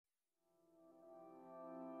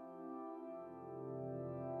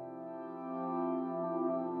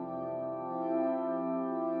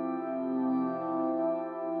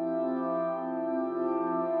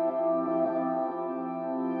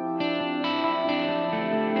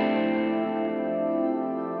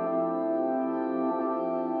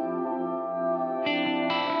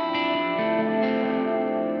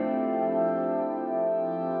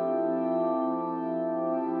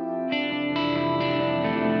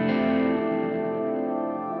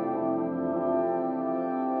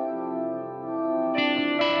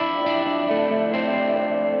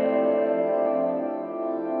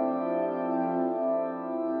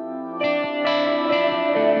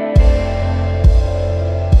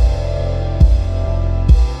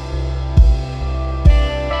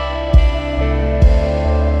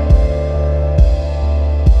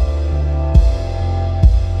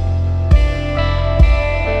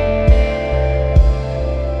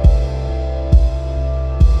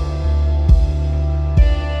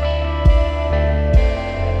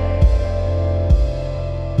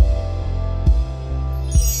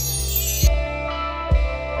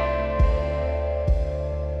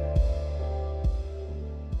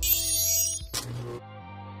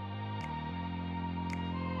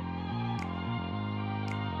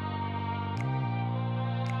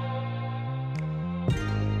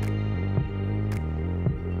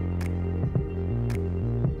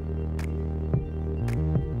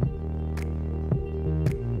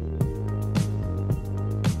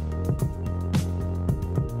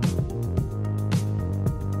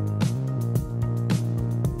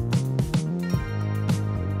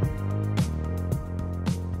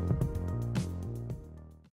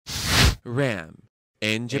Ram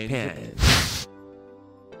in Japan.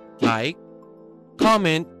 Like,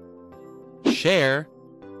 comment, share,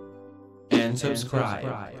 and subscribe.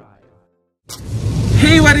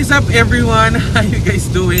 Hey, what is up everyone? How you guys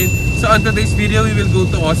doing? So on today's video, we will go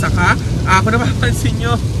to Osaka. Kung napapansin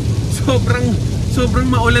nyo, sobrang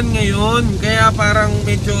maulan ngayon. Kaya parang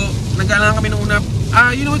medyo nag-aalala kami nung una.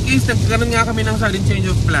 You know what guys, nagkaroon nga kami ng sudden change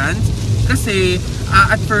of plans. Kasi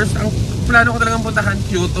at first, ang plano ko talagang puntahan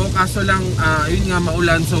Kyoto. Kaso lang, yun nga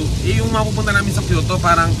maulan. So yung mapupunta namin sa Kyoto,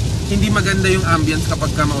 parang hindi maganda yung ambience kapag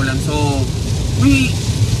maulan. So we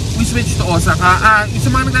switched to Osaka. Yung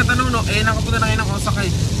sa mga nagtatanong, no, nakapunta na kayo ng Osaka.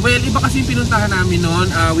 Well, iba kasi yung pinuntahan namin noon.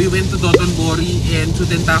 We went to Dotonbori and to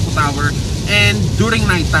Tentaku Tower. And during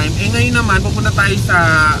night time. Ngayon naman, pupunta tayo sa,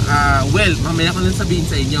 well, mamaya ko nang sabihin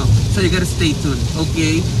sa inyo. So you gotta stay tuned,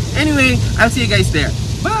 okay? Anyway, I'll see you guys there.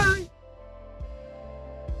 Bye!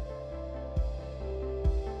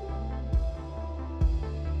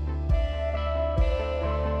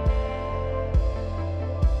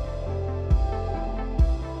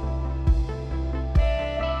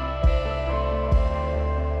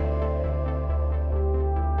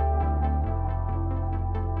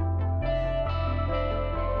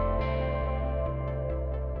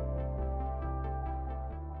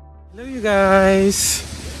 Hello you guys!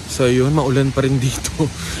 So yun, maulan pa rin dito.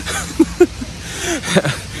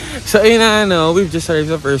 So ayun na, we've just arrived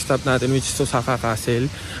sa first stop natin, which is Osaka Castle.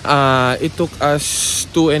 It took us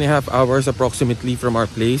 2.5 hours approximately from our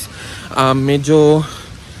place. Medyo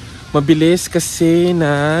mabilis kasi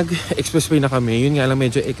nag-expressway na kami. Yun nga lang,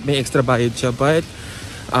 medyo may extra bayad siya, but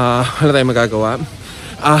wala tayong magagawa.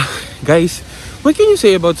 Guys, what can you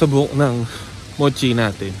say about sa buhok ng mochi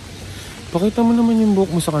natin? Pakita mo naman yung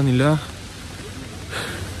buhok mo sa kanila.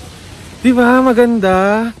 Diba?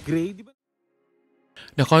 Maganda. Great. Diba?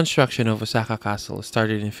 The construction of Osaka Castle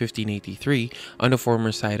started in 1583 on the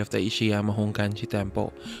former site of the Ishiyama Honkanji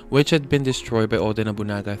Temple, which had been destroyed by Oda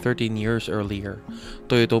Nobunaga 13 years earlier.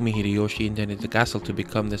 Toyotomi Hideyoshi intended the castle to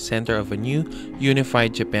become the center of a new,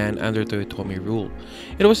 unified Japan under Toyotomi rule.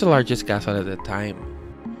 It was the largest castle at the time.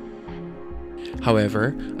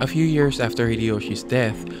 However, a few years after Hideyoshi's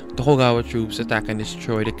death, Tokugawa troops attacked and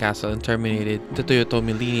destroyed the castle and terminated the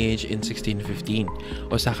Toyotomi lineage in 1615.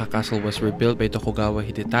 Osaka Castle was rebuilt by Tokugawa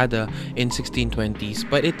Hidetada in 1620s,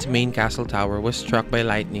 but its main castle tower was struck by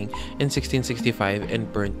lightning in 1665 and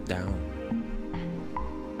burnt down.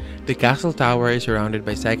 The castle tower is surrounded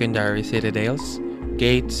by secondary citadels,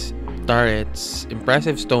 gates, turrets,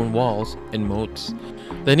 impressive stone walls, and moats.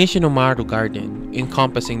 The Nishinomaru Garden,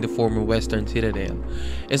 encompassing the former western citadel,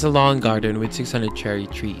 is a lawn garden with 600 cherry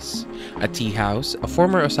trees, a tea house, a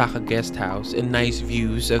former Osaka guest house, and nice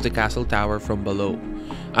views of the castle tower from below.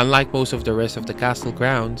 Unlike most of the rest of the castle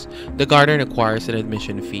grounds, the garden requires an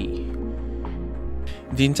admission fee.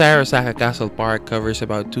 The entire Osaka Castle Park covers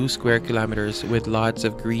about 2 square kilometers with lots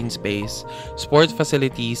of green space, sports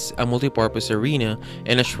facilities, a multi-purpose arena,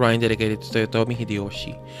 and a shrine dedicated to Toyotomi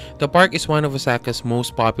Hideyoshi. The park is one of Osaka's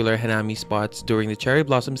most popular hanami spots during the cherry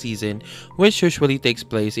blossom season, which usually takes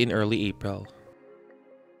place in early April.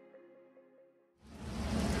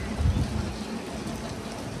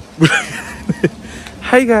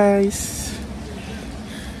 Hi guys!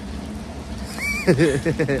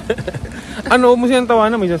 Ano mo siyang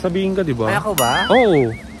tawanan? May sasabihin ka, di ba? Ay, ako ba? Oo.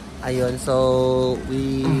 Ayun, so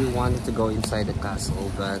we wanted to go inside the castle,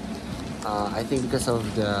 but I think because of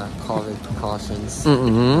the COVID precautions,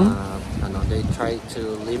 they try to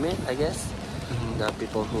limit, I guess, the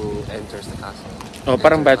people who enters the castle. Oh,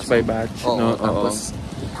 parang batch by batch. Oo, tapos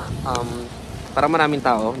parang maraming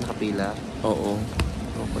tao nakapila. Oo.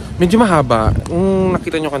 Medyo mahaba. Kung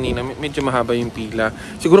nakita nyo kanina, medyo mahaba yung pila.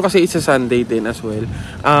 Siguro kasi it's a Sunday din as well.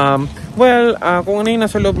 Kung ano yung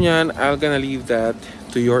nasa loob niyan, I'm gonna leave that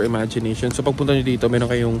to your imagination. So pagpunta nyo dito, meron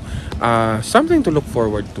kayong something to look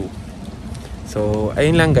forward to. So,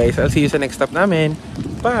 ayun lang guys. I'll see you sa next stop namin.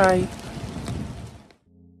 Bye!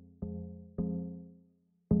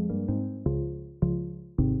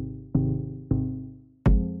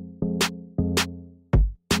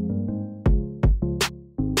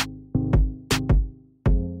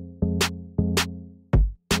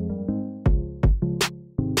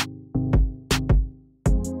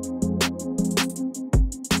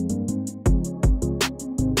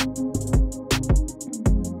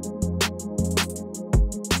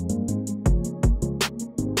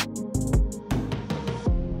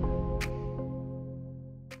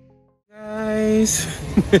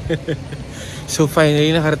 So finally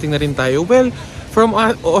nakarating na rin tayo. Well, From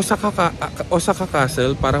Osaka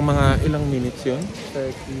Castle, parang mga ilang minutes yun?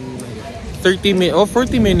 40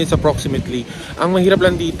 minutes approximately. Ang mahirap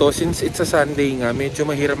lang dito, since it's a Sunday nga, medyo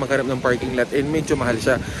mahirap maghanap ng parking lot and medyo mahal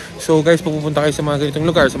siya. So guys, pag pupunta kayo sa mga ganitong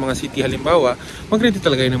lugar, sa mga city halimbawa, mag-ready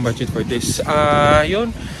talaga kayo ng budget for this.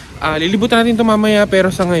 Yun. Lilibutan natin ito mamaya,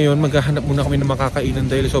 pero sa ngayon, maghahanap muna kami ng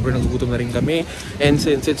makakainan dahil sobrang nagugutom na rin kami. And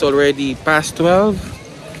since it's already past 12,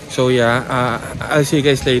 so yeah, I'll see you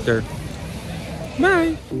guys later.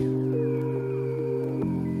 Bye!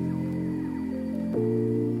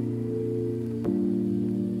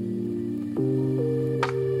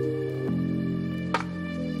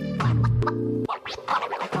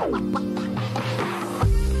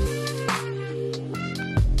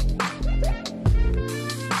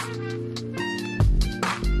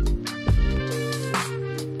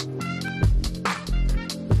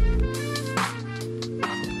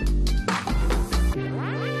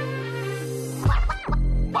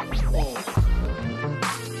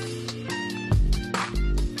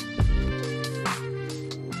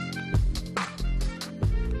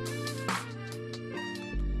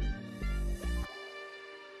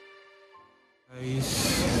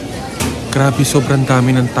 Grabe, sobrang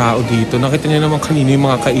dami ng tao dito. Nakita niyo naman kanina yung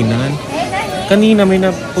mga kainan. Kanina may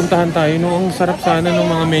napuntahan tayo. No? Ang sarap sana ng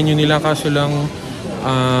mga menu nila. Kaso lang,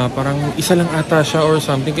 parang isa lang ata siya or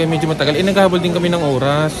something. Kaya medyo matagal. Naghabol din kami ng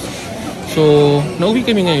oras. So, nauwi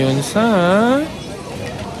kami ngayon sa...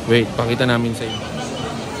 Wait, pakita namin sa inyo.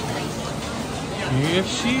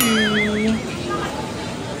 KFC!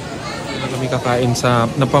 Wala kami kakain sa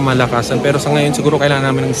napamalakasan. Pero sa ngayon, siguro kailangan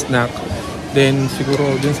namin ng snack. Then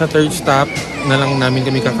siguro dun sa third stop na lang namin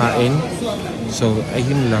kami kakain. So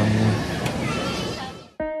ayun lang.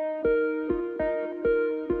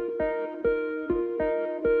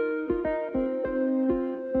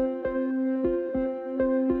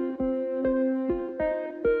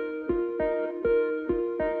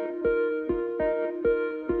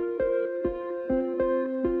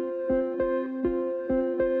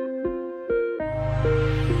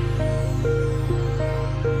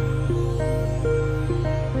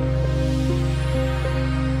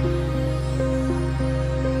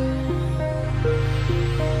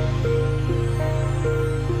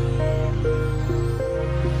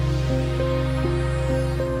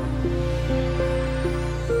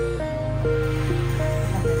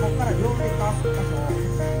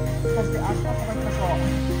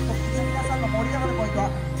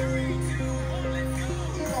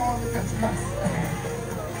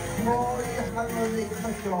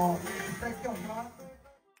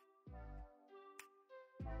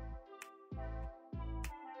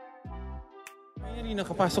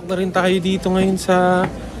 Nakapasok na rin tayo dito ngayon sa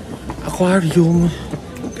Aquarium.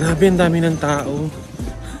 Grabe, ang dami ng tao.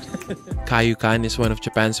 Kaiyukan is one of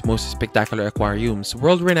Japan's most spectacular aquariums,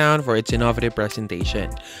 world-renowned for its innovative presentation.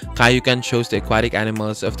 Kaiyukan shows the aquatic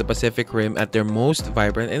animals of the Pacific Rim at their most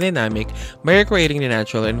vibrant and dynamic by recreating the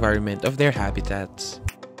natural environment of their habitats.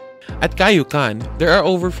 At Kaiyukan, there are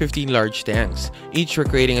over 15 large tanks, each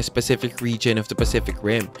recreating a specific region of the Pacific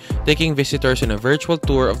Rim, taking visitors on a virtual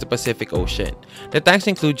tour of the Pacific Ocean. The tanks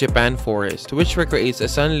include Japan Forest, which recreates a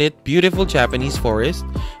sunlit, beautiful Japanese forest,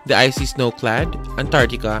 the icy snow-clad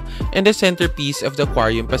Antarctica, and the centerpiece of the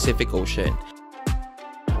Aquarium Pacific Ocean.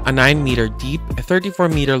 A 9-meter deep,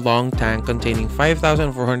 34-meter long tank containing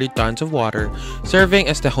 5,400 tons of water, serving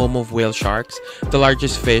as the home of whale sharks, the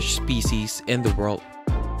largest fish species in the world.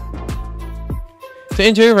 To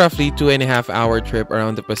enjoy a roughly 2.5-hour trip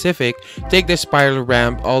around the Pacific, take the spiral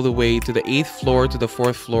ramp all the way to the 8th floor to the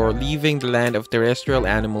 4th floor, leaving the land of terrestrial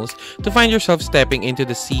animals to find yourself stepping into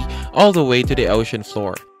the sea all the way to the ocean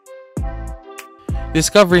floor.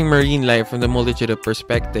 Discovering marine life from the multitude of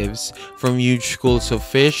perspectives, from huge schools of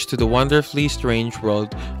fish to the wonderfully strange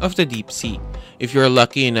world of the deep sea. If you're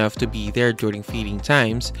lucky enough to be there during feeding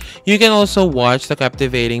times, you can also watch the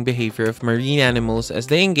captivating behavior of marine animals as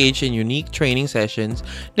they engage in unique training sessions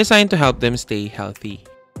designed to help them stay healthy.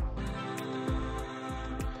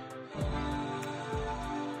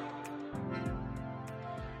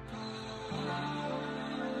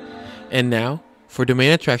 And now, for the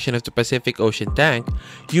main attraction of the Pacific Ocean tank,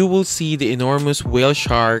 you will see the enormous whale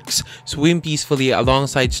sharks swim peacefully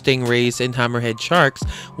alongside stingrays and hammerhead sharks,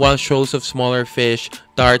 while shoals of smaller fish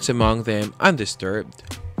darts among them undisturbed.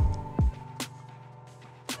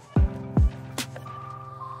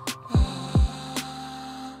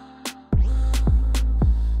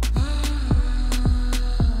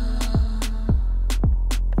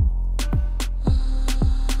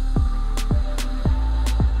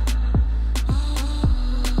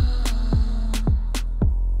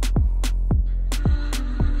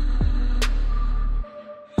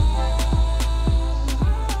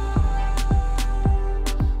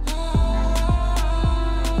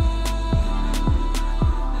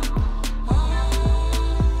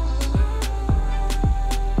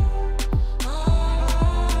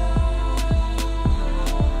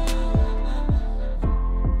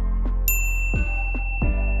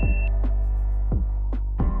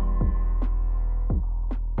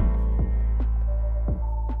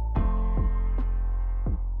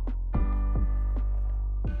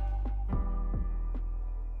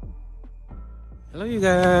 Hello you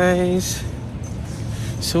guys!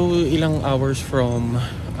 So ilang hours from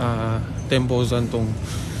Tempozan tong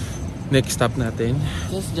next stop natin?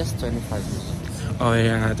 Just 25 minutes. Oh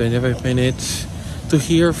yeah, 25 minutes to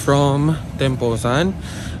hear from Tempozan.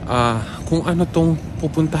 Kung ano tong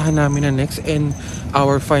pupuntahan namin na next and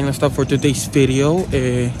our final stop for today's video,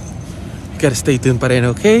 you gotta stay tuned pa rin,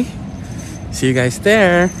 okay? See you guys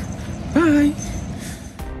there! Bye!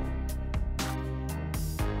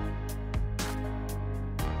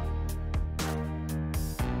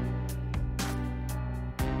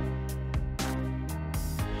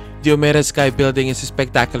 The Umeda Sky Building is a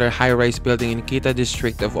spectacular high-rise building in Kita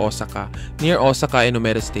district of Osaka, near Osaka and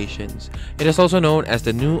Umeda stations. It is also known as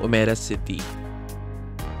the New Umeda City.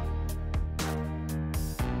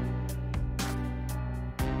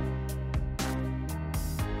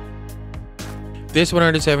 This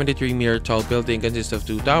 173-meter tall building consists of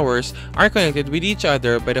 2 towers, are connected with each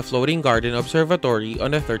other by the floating garden observatory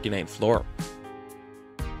on the 39th floor.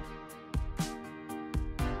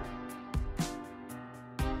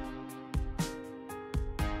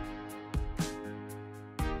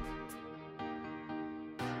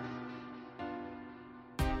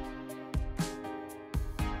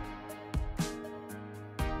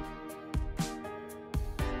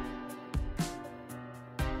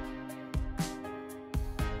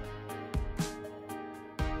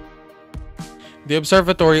 The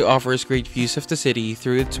observatory offers great views of the city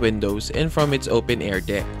through its windows and from its open-air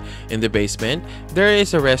deck. In the basement, there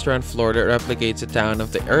is a restaurant floor that replicates the town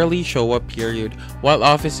of the early Showa period, while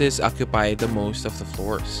offices occupy the most of the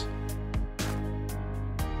floors.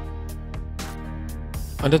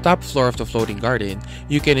 On the top floor of the floating garden,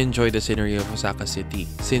 you can enjoy the scenery of Osaka City.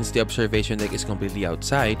 Since the observation deck is completely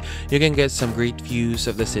outside, you can get some great views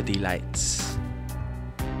of the city lights.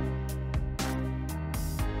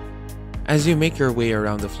 As you make your way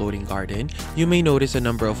around the floating garden, you may notice a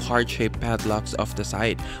number of heart-shaped padlocks off the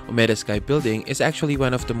side. Umeda Sky Building is actually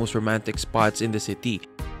one of the most romantic spots in the city.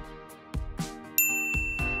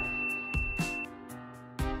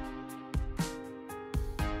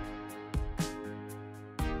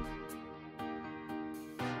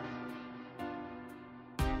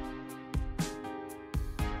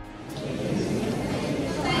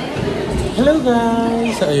 Hello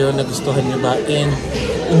guys! So ayun, nagustuhan nyo ba? And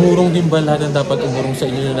umurong din ba lahat ng dapat umurong sa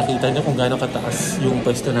inyo na nakita nyo kung gaano kataas yung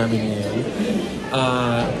pwesto namin ngayon?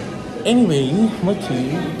 Anyway,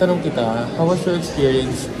 Mochi, tanong kita, how was your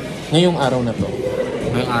experience ngayong araw na to?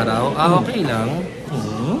 Ngayong araw? Okay lang.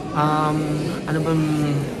 Ano bang...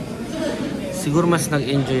 Siguro mas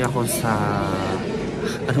nag-enjoy ako sa...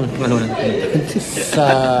 Ano Sa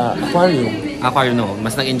aquarium. Aquarium, no.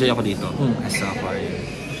 Mas nag-enjoy ako dito. Sa aquarium.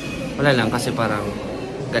 Wala lang, kasi parang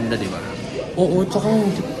ganda, di ba? Oo, tsaka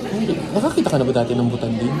hindi. Nakakita ka na ba dati ng butan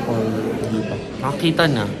din? Or hindi pa? Nakakita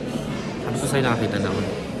na. Sabi ko sa'yo nakakita na ako.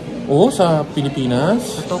 Oo, sa Pilipinas?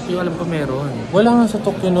 Sa Tokyo, alam ko meron. Wala nga sa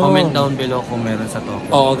Tokyo no. Comment down below kung meron sa Tokyo.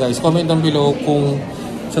 Oo guys, comment down below kung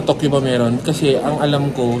sa Tokyo ba meron. Kasi ang alam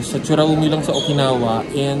ko, sa Churaumi lang sa Okinawa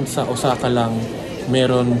and sa Osaka lang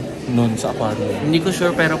meron nun sa aquarium. Hindi ko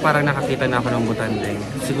sure pero parang nakakita na ako ng butan din.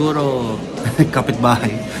 Siguro,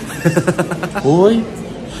 kapitbahay. Uy!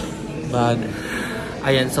 Bad.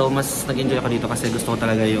 Ayan, so mas nag-enjoy ako dito kasi gusto ko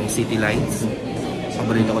talaga yung city lights.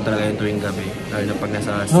 Paborito ko talaga yung tuwing gabi. Lalo na pag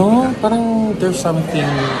nasa city ka. Parang there's something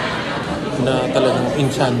na talagang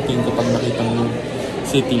enchanting kapag nakita mo yung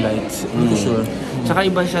city lights. Hindi ko sure. Tsaka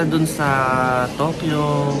iba siya dun sa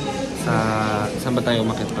Tokyo, saan ba tayo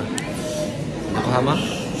umakit pa? Yokohama?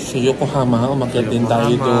 Sa Yokohama, umakyat din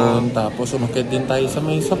tayo doon. Tapos umakyat din tayo sa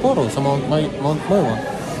may Sapporo, sa Mount Maiwa.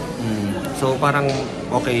 So parang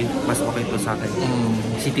okay, mas okay to sa akin.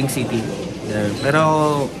 City. Yeah. Pero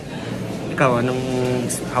ikaw,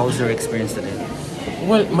 how's your experience today?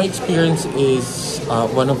 Well, my experience is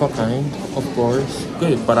one of a kind, of course.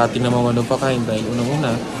 Okay, parati naman one of a kind dahil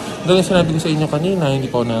unang-una. Dahil sinabi ko sa inyo kanina, hindi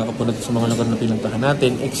pa ako nakakapunod sa mga lugar na pinuntahan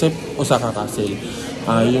natin except Osaka Castle.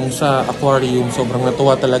 Yung sa aquarium, sobrang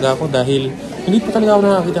natuwa talaga ako dahil hindi pa talaga ako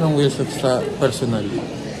nakakita ng whale shark sa personal.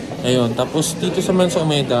 Ayun, tapos dito sa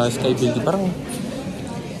Umeda Sky Building, parang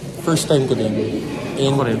first time ko din.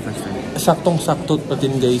 And Ako rin, first time. Saktong-sakto pa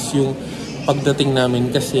din guys yung pagdating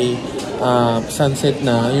namin kasi sunset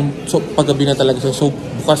na, yung paggabi na talaga siya. So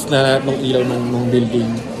bukas na ng ilaw ng building.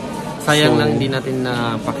 Sayang lang hindi natin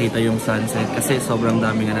napakita yung sunset kasi sobrang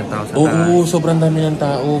dami nga ng tao sa taas. Oo, sobrang dami ng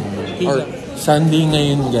tao. Or Sunday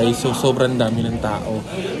ngayon guys, so sobrang dami ng tao.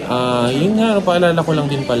 Yun nga, paalala ko lang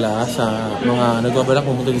din pala sa mga nagbabalak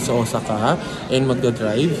pumunta dito sa Osaka and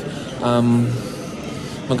magdadrive.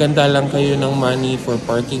 Maganda lang kayo ng money for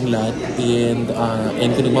parking lot and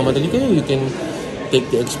kung nagmamadali kayo, you can take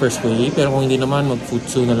the expressway. Pero kung hindi naman,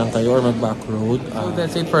 mag-futsu na lang kayo or mag-back road. So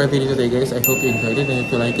that's it for our video today, guys. I hope you enjoyed it. And if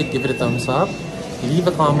you like it, give it a thumbs up. Leave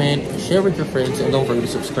a comment, share with your friends, and don't forget to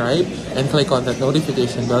subscribe. And click on that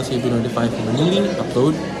notification bell so you'll be notified when we newly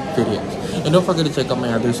upload videos. And don't forget to check out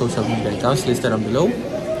my other social media accounts listed down below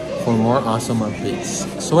for more awesome updates.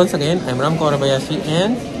 So once again, I'm Ram Korabayashi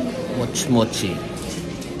and Mochi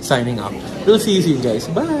signing up. We'll see you soon, guys.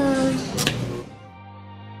 Bye!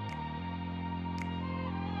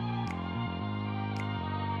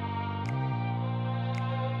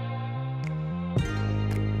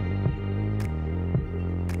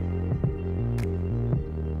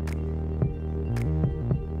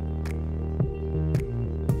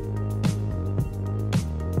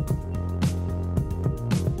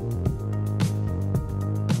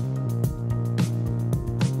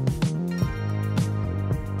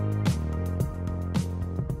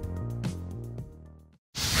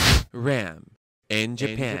 Ram in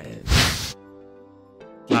Japan.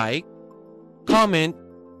 Like, comment,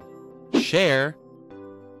 share,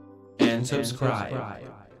 and subscribe.